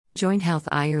Joint Health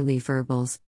Ayurleaf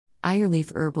Herbals.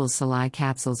 Ayurleaf Herbals Salai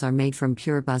capsules are made from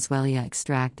pure Boswellia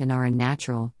extract and are a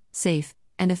natural, safe,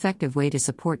 and effective way to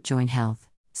support joint health.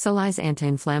 Salai's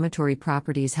anti-inflammatory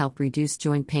properties help reduce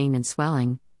joint pain and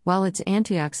swelling, while its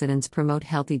antioxidants promote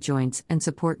healthy joints and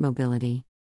support mobility.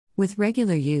 With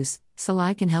regular use,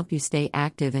 Salai can help you stay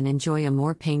active and enjoy a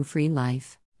more pain-free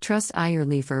life. Trust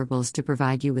Ayurleaf Herbals to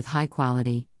provide you with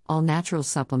high-quality, all-natural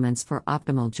supplements for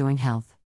optimal joint health.